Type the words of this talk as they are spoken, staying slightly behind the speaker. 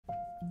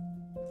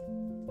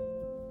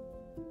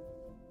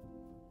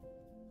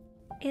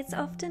It's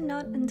often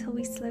not until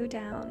we slow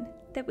down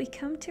that we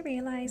come to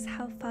realize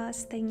how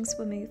fast things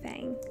were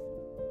moving.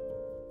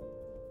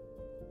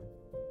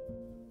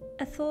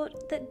 A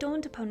thought that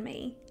dawned upon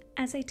me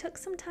as I took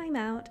some time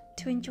out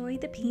to enjoy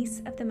the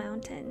peace of the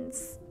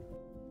mountains.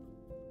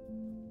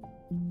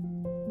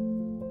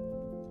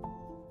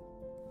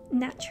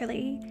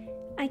 Naturally,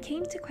 I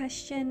came to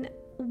question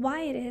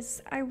why it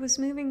is I was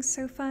moving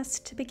so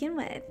fast to begin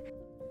with,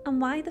 and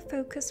why the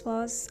focus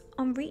was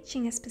on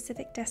reaching a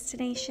specific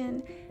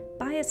destination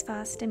by as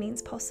fast a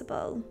means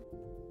possible.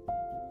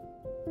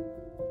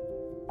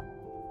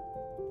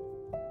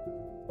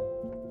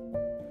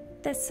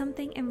 There's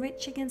something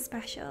enriching and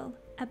special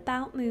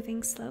about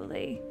moving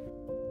slowly.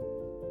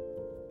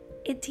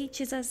 It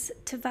teaches us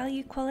to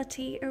value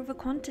quality over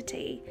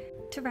quantity,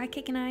 to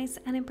recognize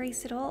and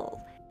embrace it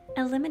all,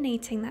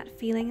 eliminating that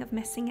feeling of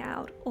missing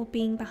out or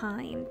being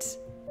behind.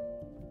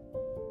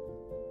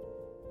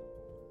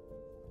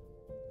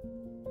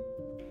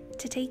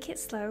 To take it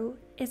slow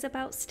is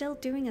about still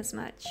doing as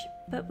much,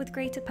 but with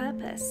greater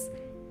purpose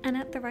and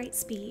at the right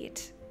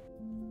speed.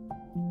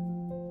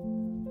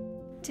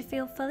 To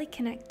feel fully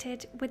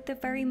connected with the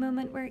very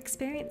moment we're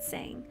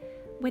experiencing,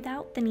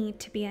 without the need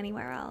to be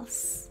anywhere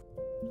else.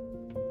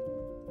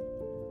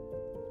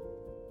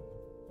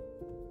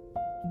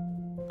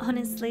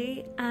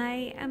 Honestly,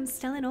 I am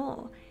still in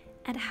awe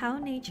at how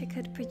nature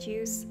could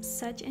produce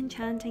such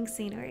enchanting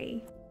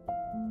scenery.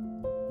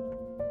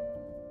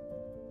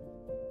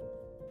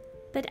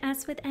 But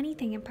as with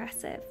anything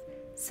impressive,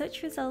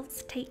 such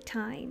results take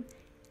time,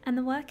 and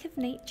the work of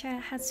nature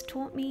has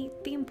taught me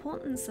the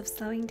importance of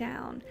slowing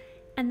down,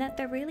 and that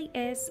there really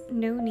is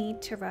no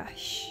need to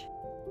rush.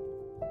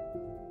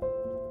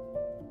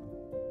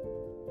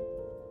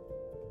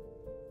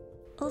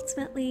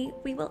 Ultimately,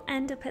 we will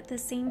end up at the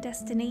same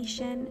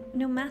destination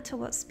no matter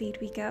what speed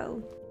we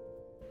go.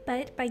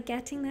 But by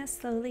getting there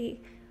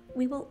slowly,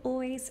 we will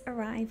always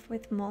arrive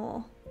with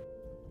more.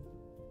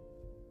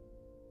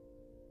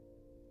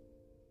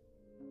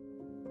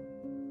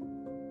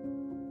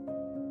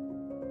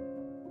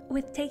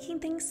 With taking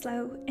things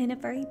slow in a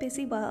very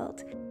busy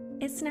world,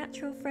 it's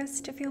natural for us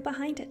to feel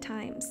behind at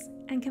times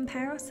and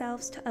compare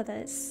ourselves to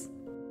others.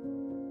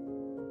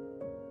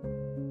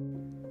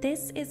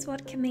 This is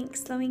what can make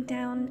slowing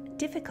down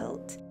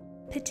difficult,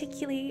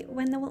 particularly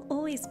when there will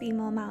always be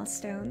more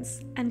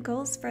milestones and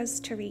goals for us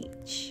to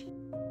reach.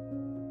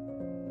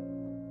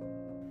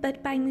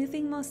 But by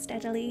moving more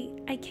steadily,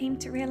 I came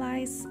to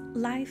realize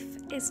life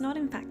is not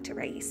in fact a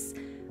race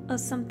or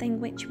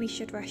something which we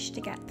should rush to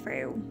get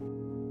through.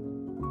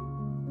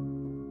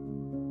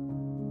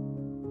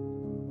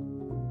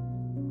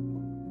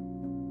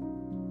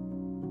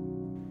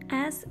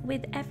 As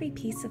with every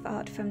piece of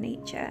art from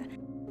nature,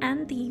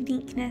 and the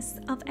uniqueness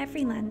of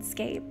every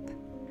landscape,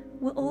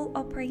 we're all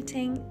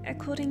operating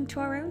according to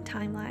our own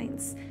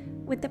timelines,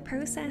 with the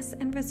process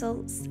and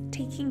results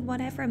taking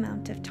whatever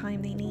amount of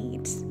time they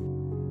need.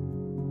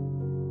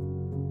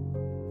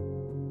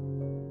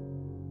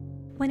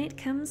 When it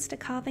comes to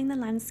carving the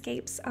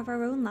landscapes of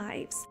our own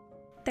lives,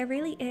 there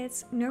really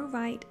is no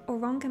right or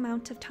wrong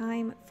amount of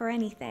time for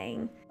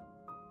anything,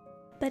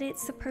 but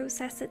it's the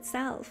process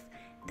itself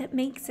that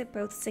makes it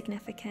both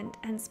significant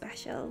and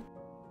special.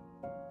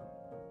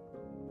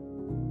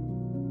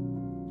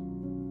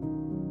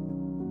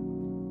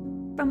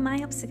 From my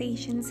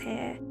observations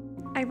here,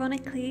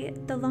 ironically,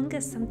 the longer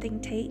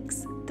something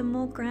takes, the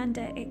more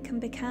grander it can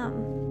become.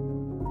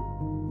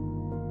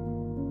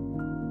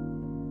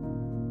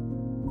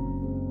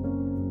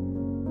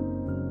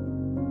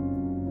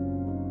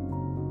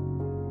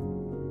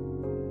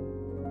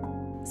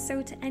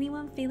 So to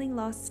anyone feeling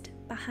lost,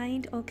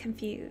 behind or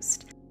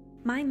confused,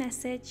 my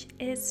message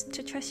is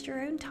to trust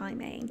your own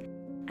timing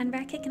and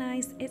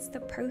recognize it's the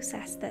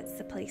process that's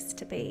the place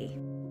to be.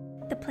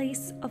 The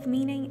place of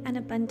meaning and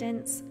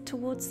abundance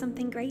towards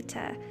something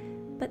greater,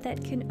 but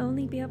that can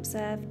only be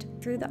observed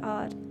through the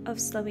art of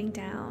slowing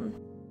down.